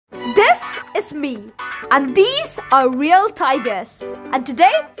This is me, and these are real tigers. And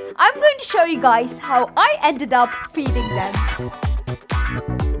today, I'm going to show you guys how I ended up feeding them.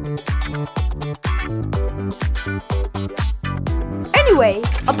 Anyway,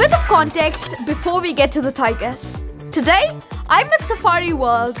 a bit of context before we get to the tigers. Today, I'm at Safari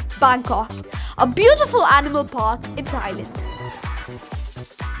World Bangkok, a beautiful animal park in Thailand.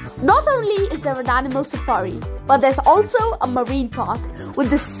 Not only is there an animal safari, but there's also a marine park with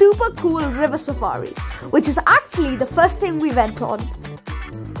the super cool river safari, which is actually the first thing we went on.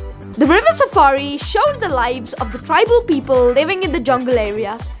 The river safari showed the lives of the tribal people living in the jungle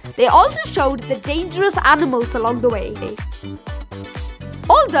areas. They also showed the dangerous animals along the way.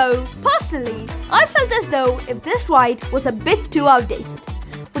 Although, personally, I felt as though if this ride was a bit too outdated.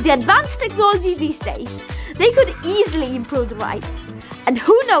 With the advanced technology these days, they could easily improve the ride. And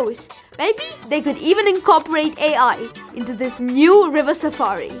who knows, maybe they could even incorporate AI into this new river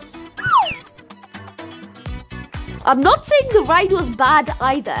safari. I'm not saying the ride was bad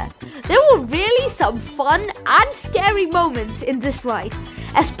either. There were really some fun and scary moments in this ride,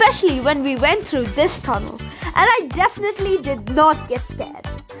 especially when we went through this tunnel, and I definitely did not get scared.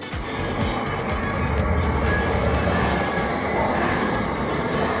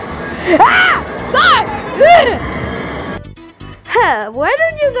 Why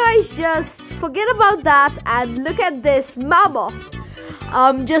don't you guys just forget about that and look at this mammoth?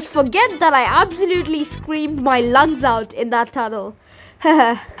 Just forget that I absolutely screamed my lungs out in that tunnel.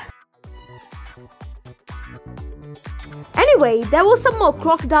 Anyway, there were some more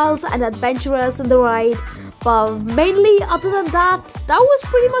crocodiles and adventurers in the ride, but mainly other than that, that was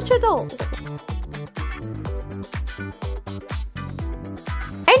pretty much it all.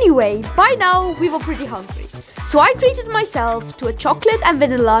 Anyway, by now we were pretty hungry, so I treated myself to a chocolate and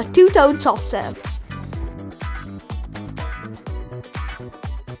vanilla two-tone soft serve.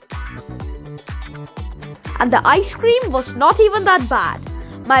 And the ice cream was not even that bad.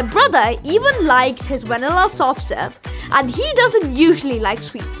 My brother even liked his vanilla soft serve, and he doesn't usually like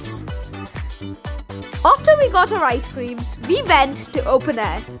sweets. After we got our ice creams, we went to open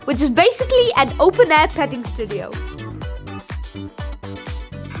air, which is basically an open air petting studio.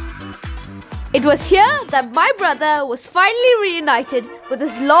 It was here that my brother was finally reunited with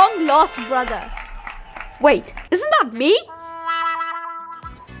his long-lost brother. Wait, isn't that me?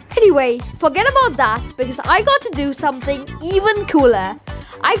 Anyway, forget about that because I got to do something even cooler.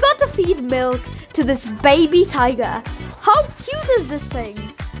 I got to feed milk to this baby tiger. How cute is this thing?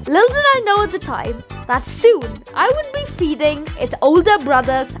 Little did I know at the time that soon I would be feeding its older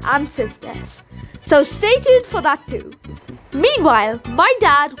brothers and sisters. So stay tuned for that too. Meanwhile, my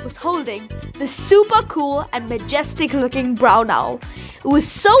dad was holding this super cool and majestic looking brown owl. It was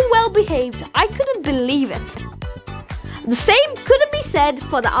so well behaved, I couldn't believe it. The same couldn't be said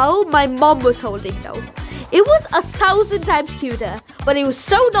for the owl my mom was holding though. It was 1,000 times cuter, but it was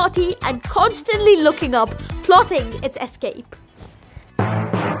so naughty and constantly looking up, plotting its escape.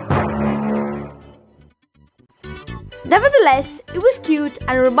 Nevertheless, it was cute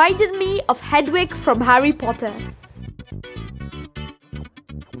and reminded me of Hedwig from Harry Potter.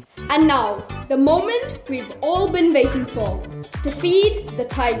 And now, the moment we've all been waiting for, to feed the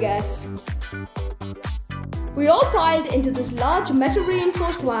tigers. We all piled into this large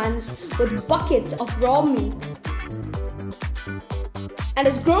metal-reinforced vans with buckets of raw meat. And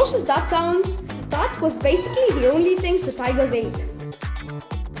as gross as that sounds, that was basically the only things the tigers ate.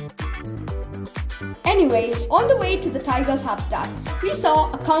 Anyway, on the way to the tigers' habitat, we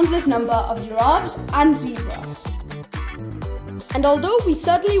saw a countless number of giraffes and zebras. And although we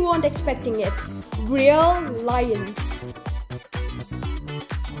certainly weren't expecting it, real lions.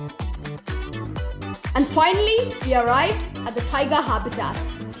 And finally, we arrived at the tiger habitat.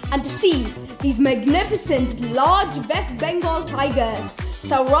 And to see these magnificent large West Bengal tigers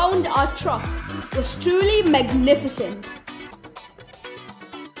surround our truck was truly magnificent.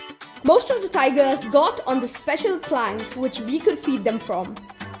 Most of the tigers got on the special plank which we could feed them from.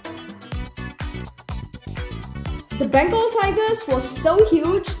 The Bengal tigers were so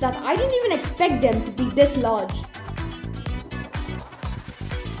huge that I didn't even expect them to be this large.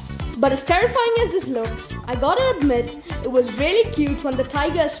 But as terrifying as this looks, I gotta admit, it was really cute when the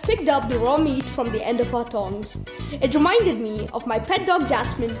tigers picked up the raw meat from the end of our tongs. It reminded me of my pet dog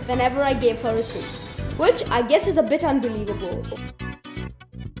Jasmine whenever I gave her a treat, which I guess is a bit unbelievable.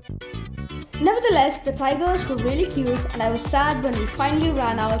 Nevertheless, the tigers were really cute and I was sad when we finally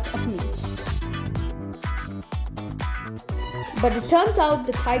ran out of meat. But it turns out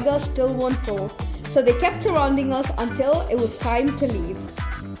the tigers still weren't full, so they kept surrounding us until it was time to leave.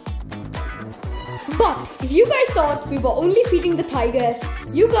 But if you guys thought we were only feeding the tigers,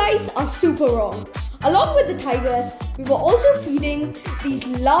 you guys are super wrong. Along with the tigers, we were also feeding these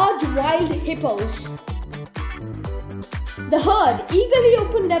large wild hippos. The herd eagerly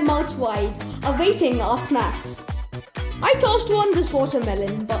opened their mouths wide, awaiting our snacks. I tossed one this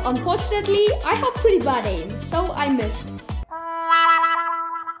watermelon, but unfortunately I have pretty bad aim, so I missed.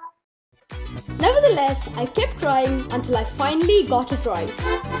 Nevertheless, I kept trying until I finally got it right.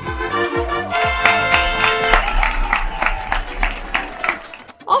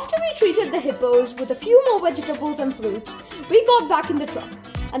 After we treated the hippos with a few more vegetables and fruits, we got back in the truck.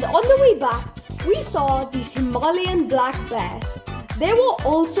 And on the way back, we saw these Himalayan black bears. They were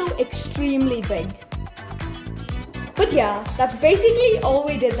also extremely big. But yeah, that's basically all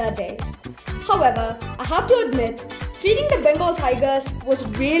we did that day. However, I have to admit, feeding the Bengal tigers was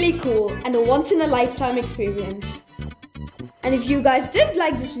really cool and a once-in-a-lifetime experience. And if you guys did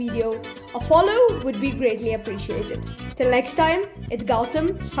like this video, a follow would be greatly appreciated. Till next time, it's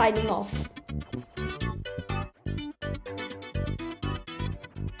Gautam signing off.